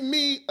gave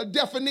me a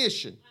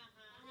definition.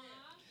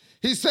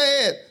 He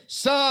said,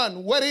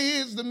 son, what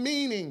is the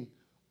meaning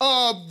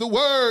of the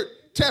word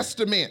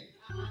testament?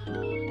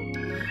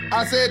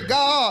 I said,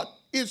 God,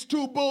 it's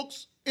two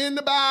books in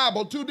the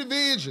Bible, two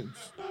divisions.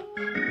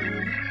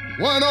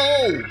 One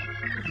old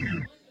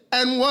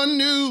and one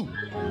new.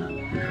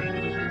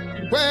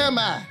 Where am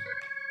I?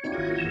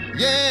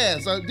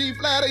 Yes, a D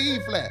flat or E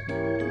flat.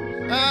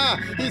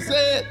 He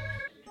said,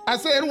 I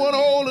said one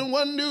old and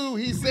one new.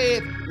 He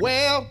said,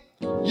 well,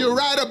 you're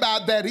right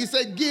about that. He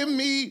said, give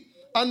me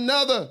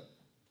another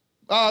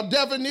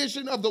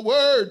definition of the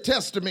word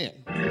testament.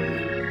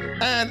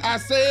 And I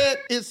said,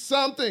 it's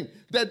something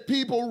that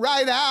people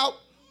write out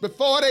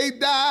before they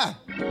die.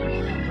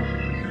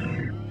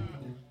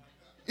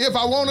 If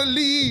I want to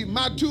leave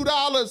my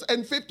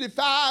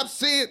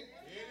 $2.55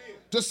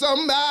 to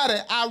somebody,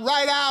 I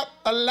write out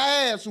a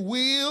last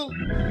will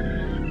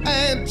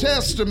and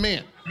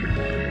testament.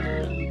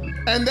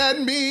 And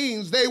that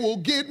means they will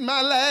get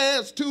my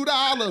last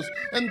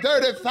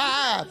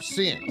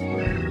 $2.35.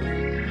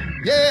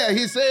 Yeah,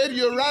 he said,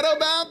 you're right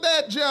about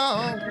that,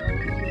 John.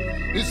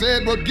 He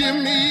said, but give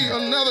me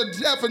another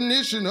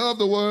definition of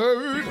the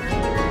word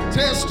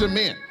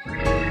testament.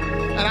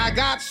 And I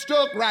got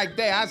stuck right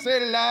there. I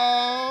said,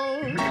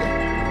 Lord,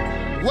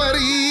 what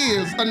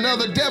is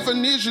another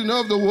definition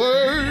of the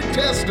word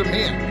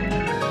testament?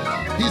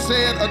 He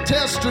said, a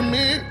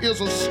testament is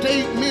a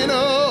statement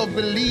of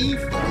belief.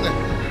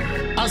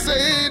 I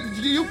said,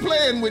 you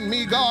playing with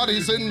me, God?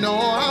 He said, no,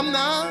 I'm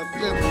not.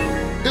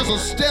 It's a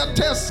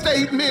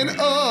statement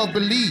of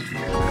belief.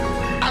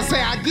 I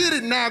say, I get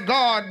it now,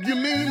 God. You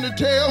mean to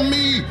tell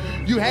me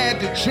you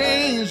had to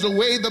change the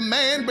way the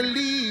man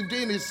believed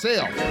in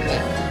himself?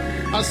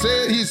 I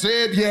said, he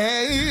said,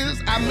 yes,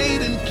 I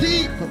made him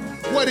keep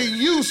what he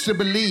used to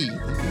believe.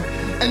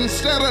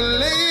 Instead of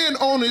laying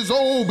on his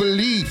old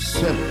beliefs,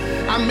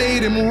 I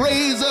made him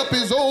raise up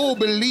his old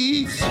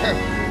beliefs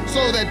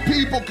so that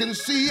people can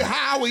see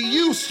how he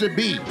used to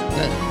be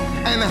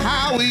and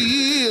how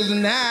he is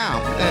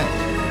now.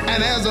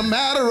 And as a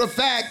matter of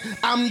fact,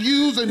 I'm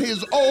using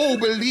his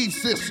old belief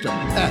system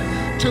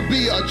to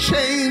be a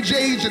change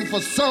agent for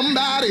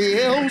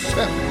somebody else.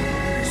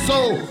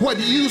 So what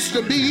used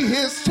to be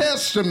his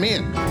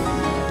testament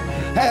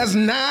has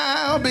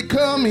now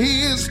become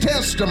his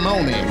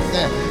testimony.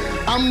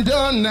 I'm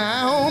done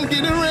now. I'm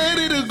getting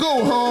ready to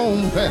go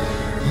home.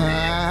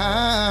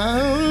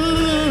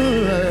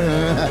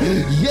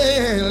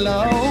 Yeah,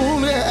 Lord.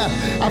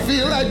 I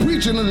feel like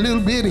preaching a little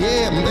bit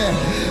here.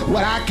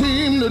 What I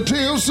came to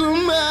tell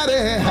somebody,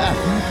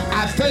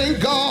 I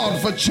thank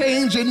God for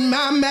changing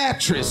my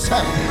mattress.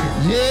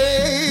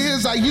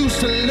 Yes, I used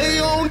to lay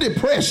on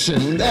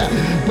depression,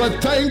 but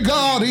thank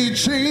God he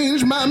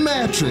changed my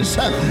mattress.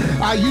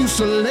 I used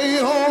to lay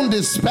on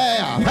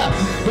despair,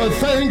 but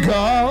thank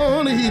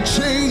God he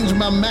changed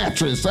my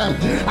mattress.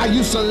 I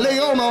used to lay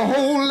on a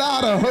whole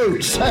lot of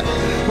hurts,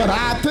 but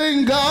I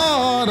thank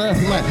God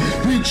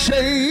he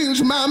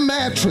changed my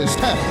mattress.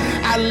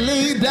 I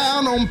lay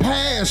down on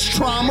past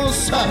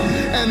traumas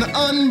and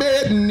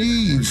unmet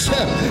needs,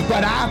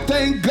 but I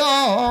thank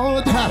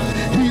God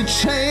he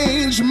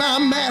changed my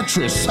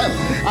mattress.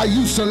 I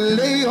used to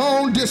lay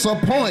on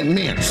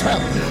disappointments,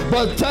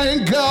 but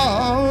thank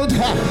God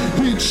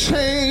he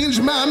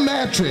changed my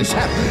mattress.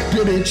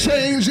 Did he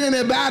change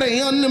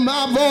anybody under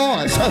my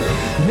voice?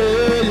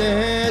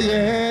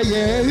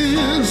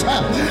 Yes.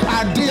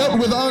 I dealt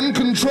with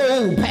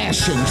uncontrolled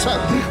passions,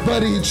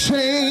 but he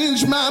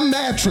changed my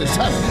mattress.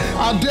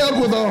 I dealt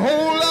with a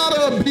whole lot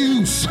of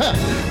abuse,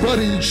 but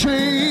he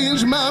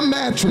changed my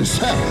mattress.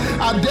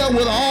 I dealt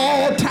with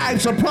all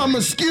types of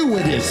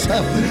promiscuities,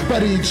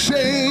 but he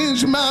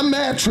changed my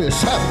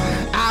mattress.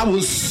 I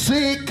was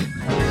sick,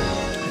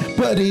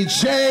 but he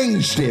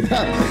changed it.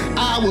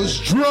 I was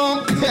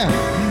drunk,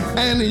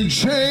 and he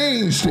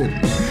changed it.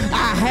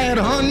 I had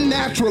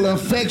unnatural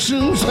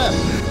affections,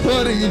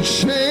 but he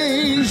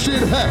changed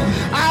it.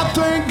 I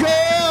thank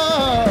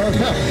God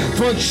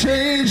for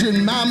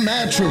changing my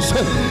mattress.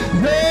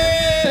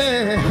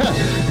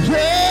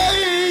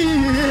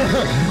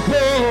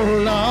 Oh,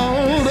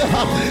 Lord.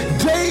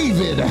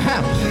 David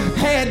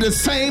had the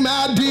same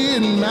idea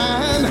in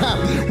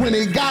mind when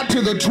he got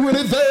to the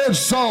 23rd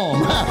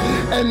Psalm.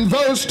 And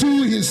verse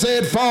 2, he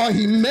said, for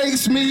he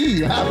makes me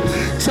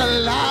to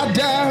lie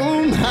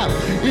down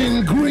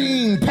in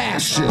green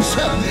pastures.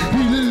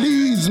 He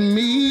leads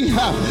me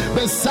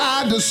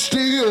beside the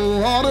still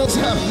waters.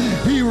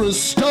 He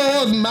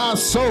restores my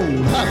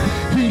soul.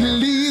 He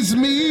leads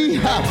me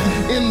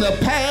in the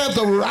path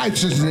of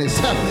righteousness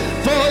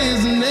for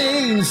his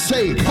name's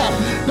sake.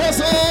 That's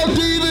all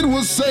David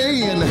was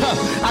saying.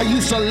 I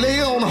used to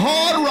lay on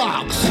hard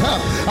rocks.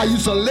 I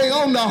used to lay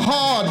on the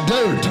hard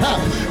dirt,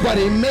 but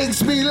he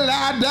makes me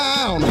lie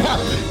down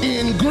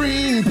in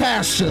green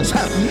pastures.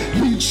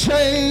 He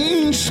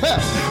changed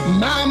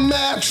my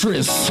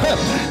mattress.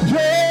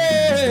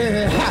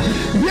 Yeah.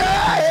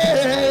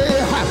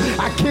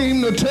 I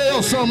came to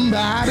tell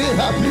somebody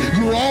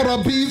you ought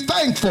to be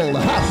thankful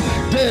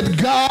that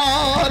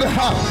God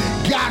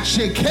got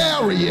you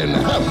carrying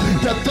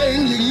the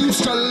thing you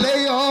used to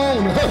lay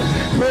on.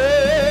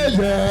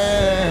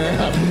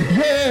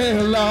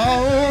 Yeah,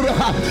 Lord.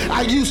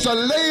 I used to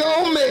lay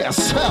on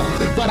mess,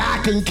 but I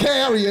can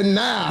carry it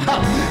now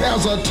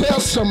as a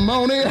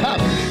testimony.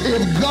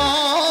 If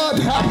God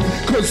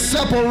could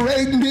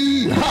separate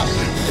me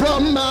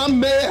from my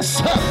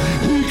mess,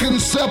 he can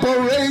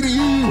separate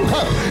you.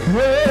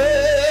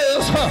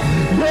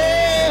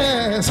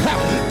 Yes.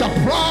 The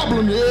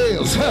problem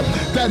is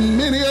that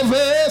many of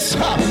us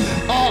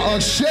are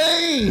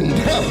ashamed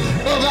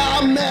of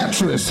our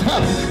mattress.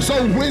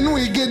 So when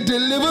we get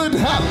delivered,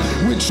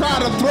 we try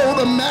to throw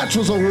the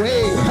mattress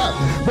away.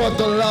 But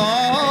the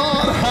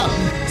Lord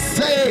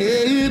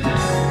said,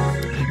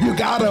 you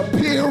got a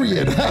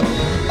period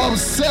of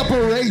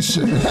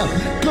separation.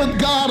 Good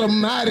God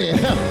Almighty,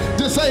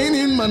 this ain't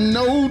in my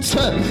notes,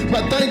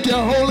 but thank you,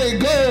 Holy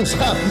Ghost.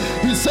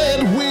 He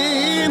said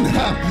when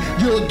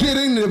you're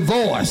getting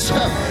divorced,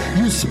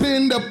 you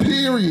spend a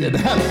period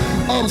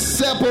of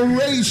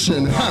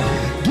separation,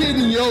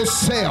 getting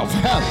yourself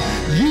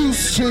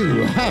used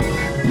to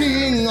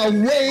being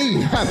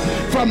away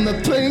from the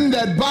thing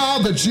that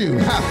bothered you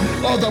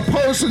or the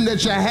person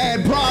that you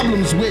had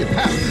problems with.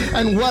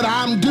 And what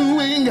I'm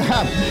doing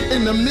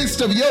in the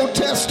midst of your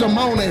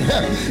testimony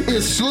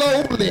is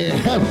slowly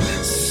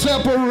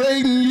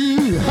separating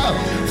you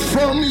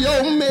from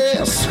your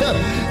mess.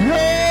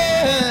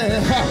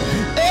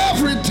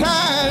 Every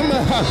time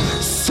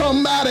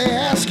somebody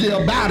asks you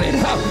about it,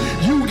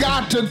 you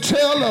got to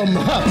tell them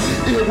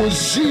it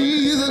was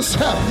Jesus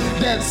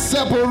that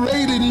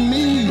separated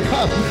me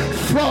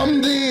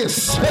from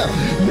this.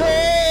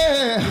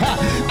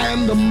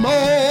 And the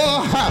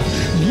more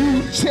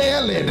you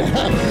tell it,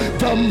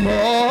 the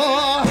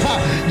more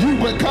you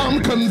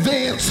become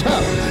convinced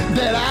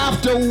that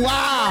after a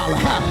while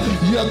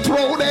you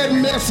throw that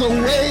mess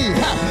away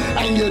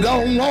and you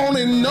don't want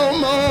it no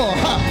more.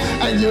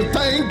 And you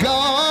thank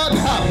God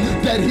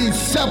that he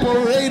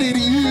separated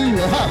you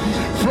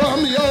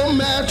from your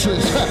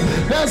mattress.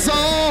 That's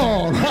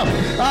all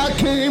I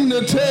came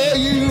to tell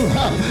you.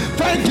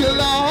 Thank you,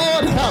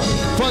 Lord,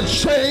 for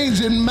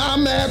changing my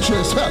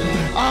mattress.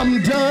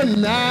 I'm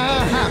done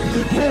now,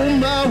 on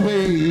my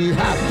way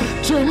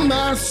to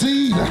my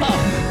seat.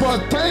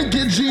 But thank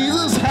you,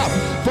 Jesus,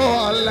 for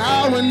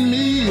allowing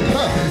me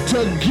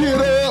to get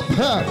up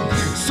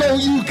so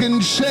you can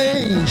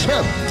change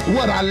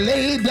what I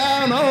laid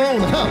down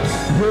on.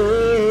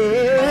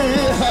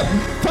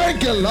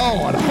 Thank you,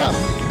 Lord.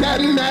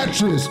 That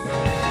mattress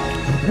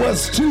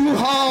was too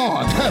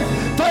hard.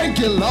 Thank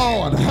you,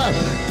 Lord.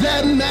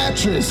 That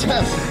mattress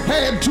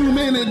had too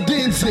many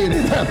dents in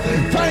it.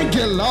 Thank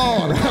you,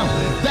 Lord.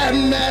 That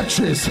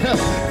mattress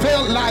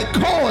felt like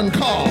corn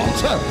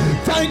cobs.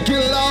 Thank you,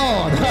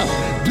 Lord.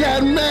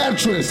 That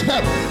mattress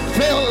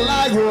felt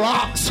like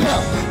rocks.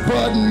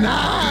 But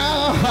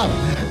now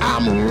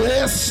I'm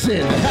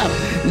resting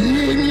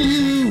in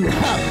you.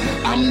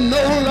 I'm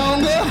no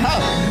longer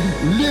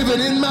living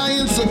in my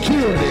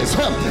insecurities.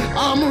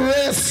 I'm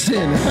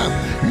resting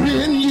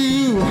in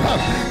you.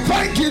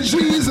 Thank you,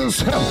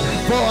 Jesus,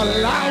 for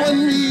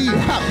allowing me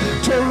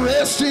to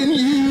rest in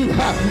you.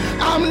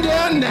 I'm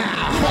done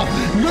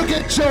now. Look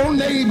at your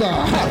neighbor.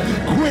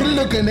 Quit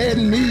looking at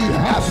me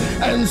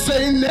and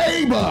say,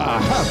 neighbor,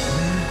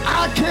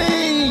 I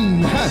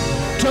came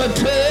to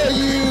tell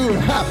you,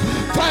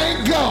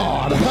 thank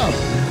God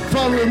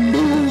for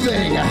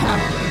removing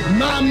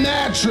my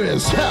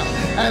mattress.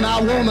 And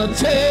I want to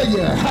tell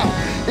you,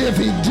 if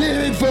he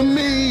did it for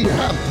me,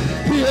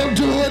 he'll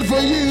do it for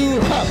you.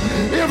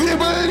 If you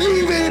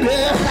believe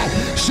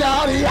it,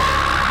 shout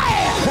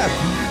yeah!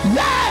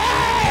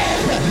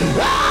 Yeah!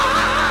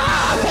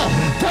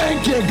 Ah!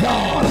 Thank you,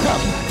 God,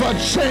 for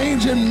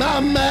changing my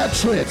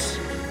mattress.